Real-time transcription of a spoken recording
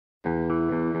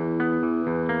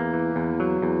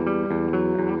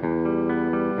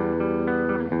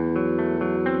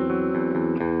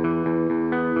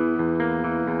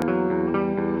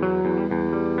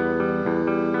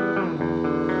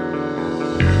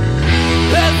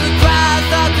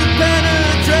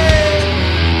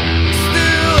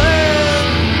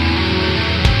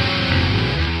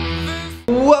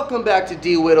Welcome back to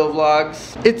D Widow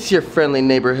Vlogs. It's your friendly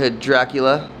neighborhood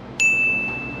Dracula.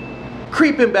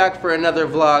 Creeping back for another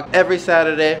vlog every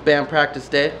Saturday, band practice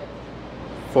day,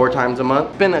 4 times a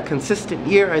month. Been a consistent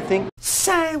year, I think.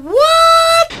 Say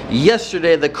what?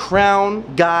 Yesterday the crown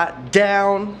got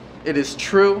down. It is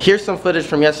true. Here's some footage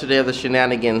from yesterday of the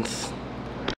shenanigans.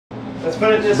 Let's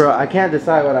put it this. Bro, I can't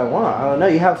decide what I want. I don't know.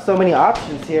 You have so many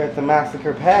options here at the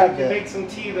Masaker pad. You can make some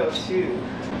tea though too.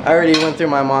 I already went through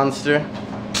my monster.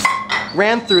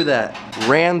 Ran through that.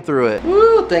 Ran through it.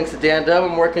 Woo! Thanks to Dan Dub,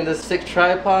 I'm working this sick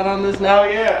tripod on this now. Oh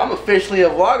yeah. I'm officially a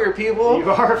vlogger, people.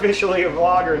 You are officially a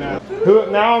vlogger now.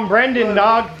 Now I'm Brendan,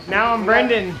 dog. Now I'm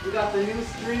Brendan. We got the new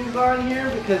strings on here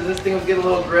because this thing was getting a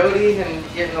little grody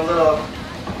and getting a little.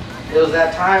 It was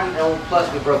that time, and plus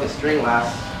we broke a string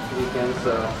last weekend,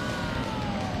 so.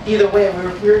 Either way,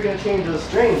 we were gonna change those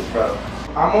strings, bro.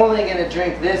 I'm only gonna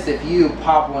drink this if you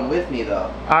pop one with me,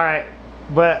 though. All right,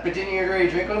 but didn't you already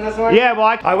drink on this one? Yeah,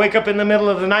 well, I wake up in the middle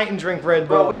of the night and drink Red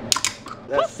Bull.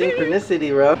 That's synchronicity,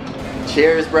 bro.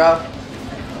 Cheers, bro.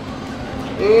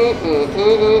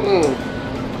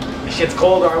 Shit's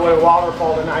cold, or I would have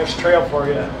waterfalled a nice trail for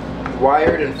you.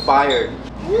 Wired and fired.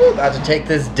 Woo, about to take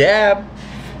this dab.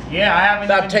 Yeah, I haven't.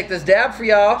 About to take this dab for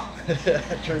y'all.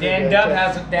 Dan Dub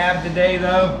hasn't dabbed today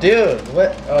though. Dude,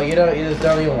 what? Oh, you just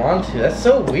don't even want to. That's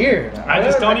so weird. I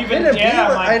just don't even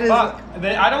dab. I'm like, fuck.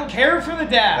 I don't care for the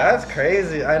dab. That's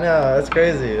crazy. I know. That's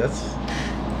crazy. That's.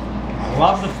 I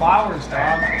love the flowers,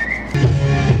 dog.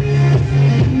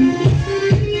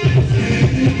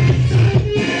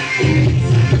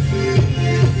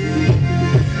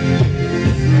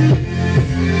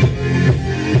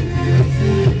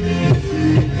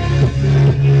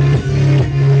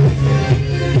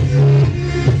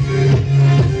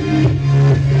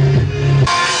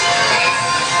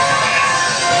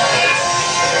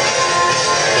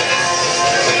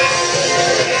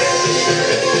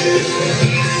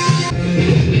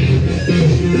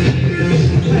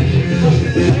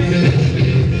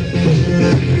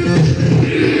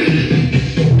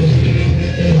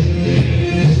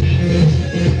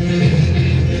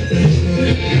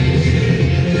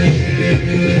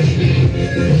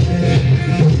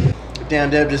 Dan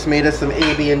Deb just made us some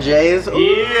AB&Js.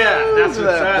 Yeah, that's what's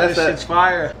up. This shit's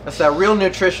fire. That's that real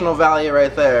nutritional value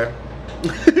right there.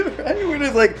 Right? We're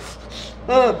just like,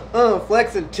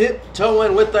 flexing,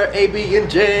 tiptoeing with our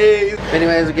AB&Js.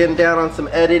 Anyways, we're getting down on some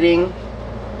editing.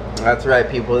 That's right,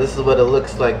 people. This is what it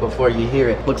looks like before you hear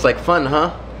it. Looks like fun,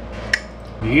 huh?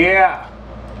 Yeah.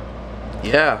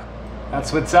 Yeah.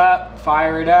 That's what's up.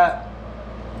 Fire it up.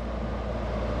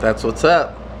 That's what's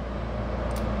up.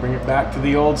 Bring it back to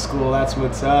the old school. That's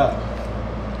what's up.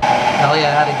 Hell yeah,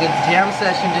 I had a good jam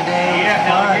session today. Yeah,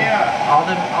 hell yeah. All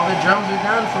the drums are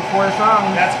done for 4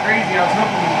 songs. That's crazy. I was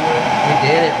hoping you would. We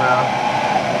did it, bro.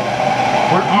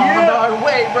 We're on our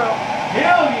way, bro.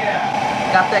 Hell yeah.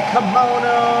 Got that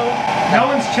kimono. No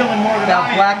one's chilling more than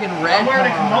I am. That black and red. I'm wearing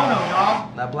a kimono,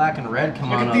 dog. That black and red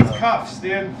kimono. Look at these cuffs,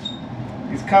 dude.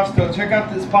 These cuffs, though. Check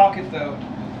out this pocket, though.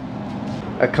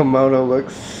 A kimono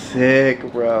looks sick,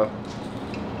 bro.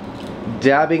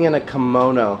 Dabbing in a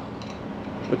kimono.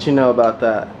 What you know about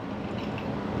that?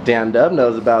 Dan Dub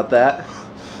knows about that.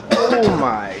 Oh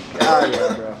my god,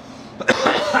 yeah, bro.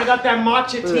 I got that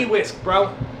matcha tea whisk, bro.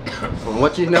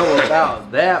 What you know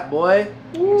about that, boy?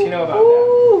 What you know about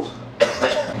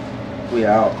that? We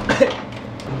out.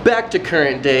 Back to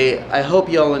current day. I hope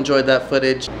y'all enjoyed that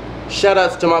footage. Shout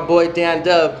outs to my boy Dan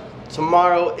Dub.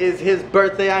 Tomorrow is his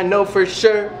birthday, I know for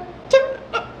sure. Turn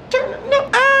up, turn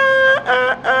up.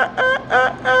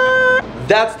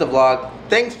 That's the vlog.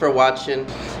 Thanks for watching.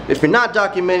 If you're not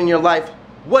documenting your life,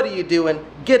 what are you doing?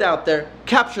 Get out there,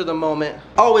 capture the moment.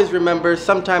 Always remember,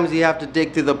 sometimes you have to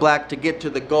dig through the black to get to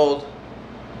the gold.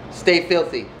 Stay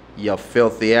filthy, you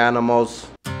filthy animals.